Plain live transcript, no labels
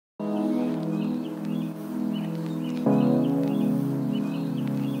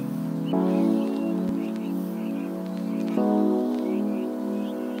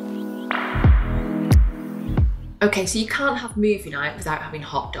Okay, so you can't have movie night without having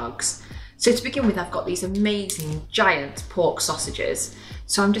hot dogs. So to begin with, I've got these amazing giant pork sausages.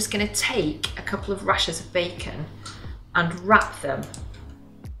 So I'm just going to take a couple of rashers of bacon and wrap them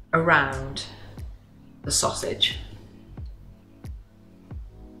around the sausage.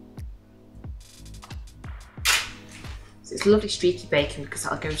 So it's lovely streaky bacon because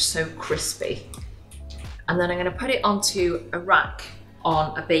that'll go so crispy. And then I'm going to put it onto a rack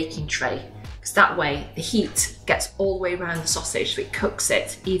on a baking tray, because that way the heat gets all the way around the sausage, so it cooks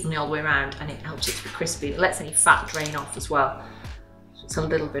it evenly all the way around and it helps it to be crispy. It lets any fat drain off as well. So it's a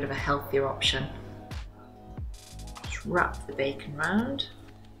little bit of a healthier option. Just wrap the bacon round.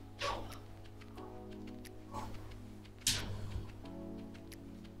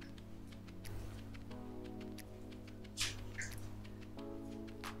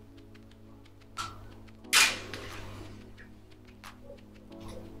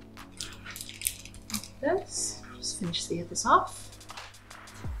 This, just finish the others off.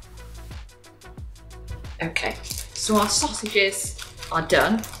 Okay, so our sausages are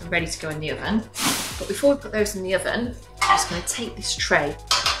done and ready to go in the oven. But before we put those in the oven, I'm just going to take this tray,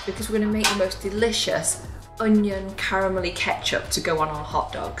 because we're going to make the most delicious onion caramelly ketchup to go on our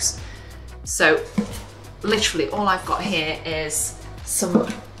hot dogs. So literally all I've got here is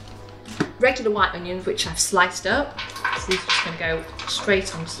some regular white onions, which I've sliced up. So these are just going to go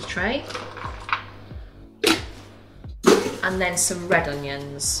straight onto the tray. And then some red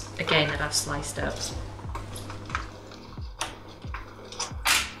onions, again, that I've sliced up.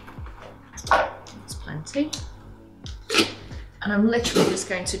 That's plenty. And I'm literally just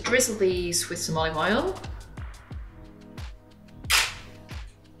going to drizzle these with some olive oil.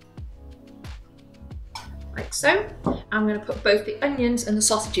 Like so. I'm going to put both the onions and the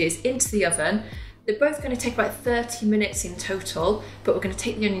sausages into the oven. They're both going to take about 30 minutes in total, but we're going to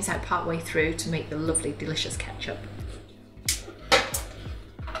take the onions out part way through to make the lovely, delicious ketchup.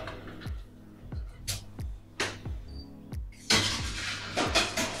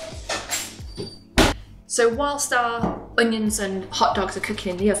 So whilst our onions and hot dogs are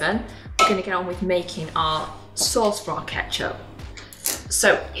cooking in the oven, we're going to get on with making our sauce for our ketchup.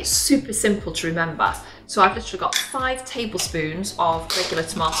 So it's super simple to remember. So I've literally got 5 tablespoons of regular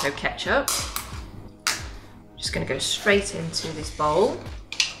tomato ketchup. Just going to go straight into this bowl.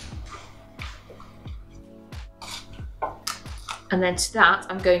 And then to that,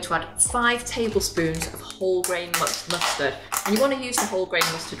 I'm going to add 5 tablespoons of whole grain mustard. And you want to use the whole grain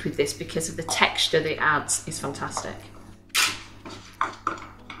mustard with this because of the texture that it adds is fantastic.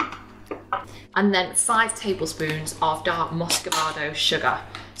 And then 5 tablespoons of dark muscovado sugar.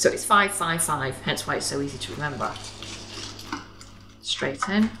 So it's 5, 5, 5, hence why it's so easy to remember. Straight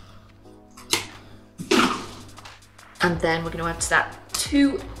in. And then we're going to add to that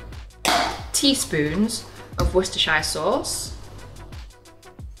 2 teaspoons of Worcestershire sauce.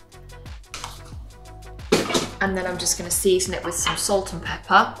 And then I'm just going to season it with some salt and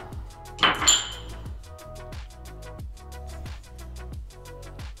pepper.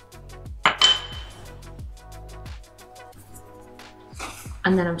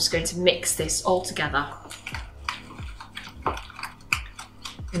 And then I'm just going to mix this all together.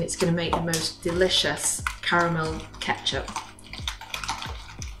 And it's going to make the most delicious caramel ketchup.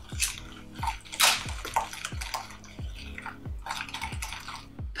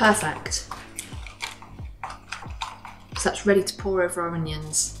 Perfect. So that's ready to pour over our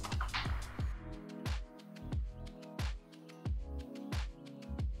onions.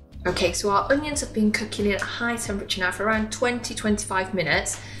 Okay, so our onions have been cooking in at high temperature now for around 20-25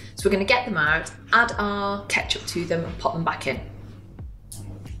 minutes. So we're going to get them out, add our ketchup to them and pop them back in.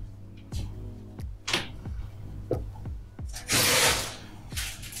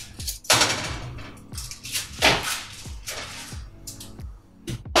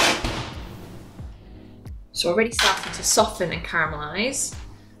 So already starting to soften and caramelise,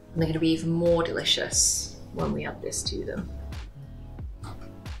 and they're going to be even more delicious when we add this to them.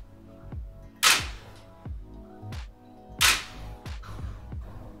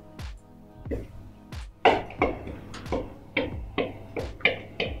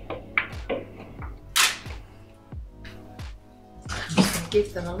 I'm just going to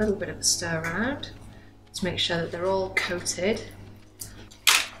give them a little bit of a stir around to make sure that they're all coated.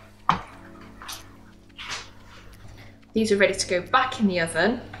 These are ready to go back in the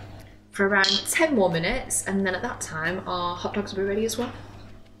oven for around 10 more minutes, and then at that time our hot dogs will be ready as well.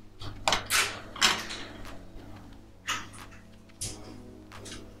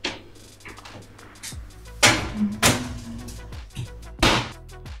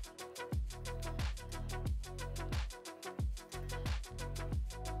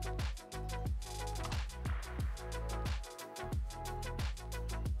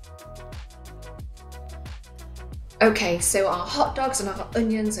 Okay, so our hot dogs and our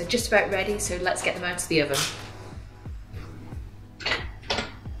onions are just about ready, so let's get them out of the oven.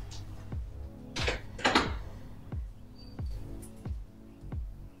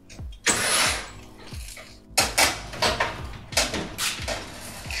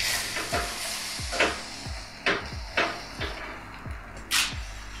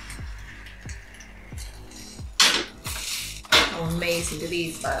 How amazing do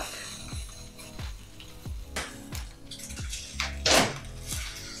these look?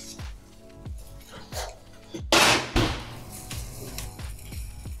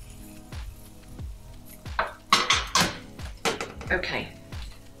 Okay,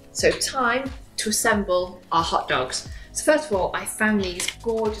 so time to assemble our hot dogs. So first of all, I found these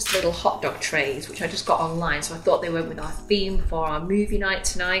gorgeous little hot dog trays, which I just got online. So I thought they went with our theme for our movie night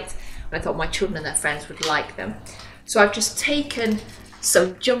tonight. And I thought my children and their friends would like them. So I've just taken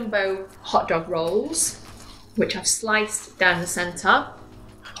some jumbo hot dog rolls, which I've sliced down the center.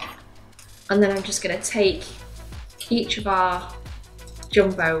 And then I'm just gonna take each of our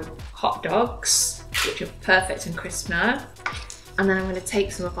jumbo hot dogs, which are perfect and crisp now. And then I'm going to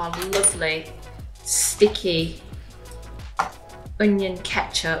take some of our lovely sticky onion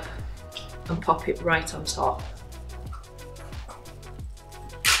ketchup and pop it right on top.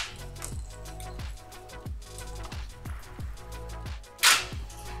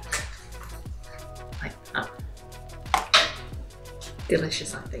 Like that.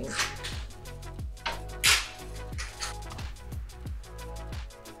 Delicious, I think.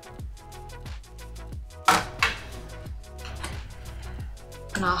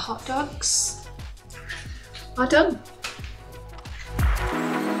 And our hot dogs are done.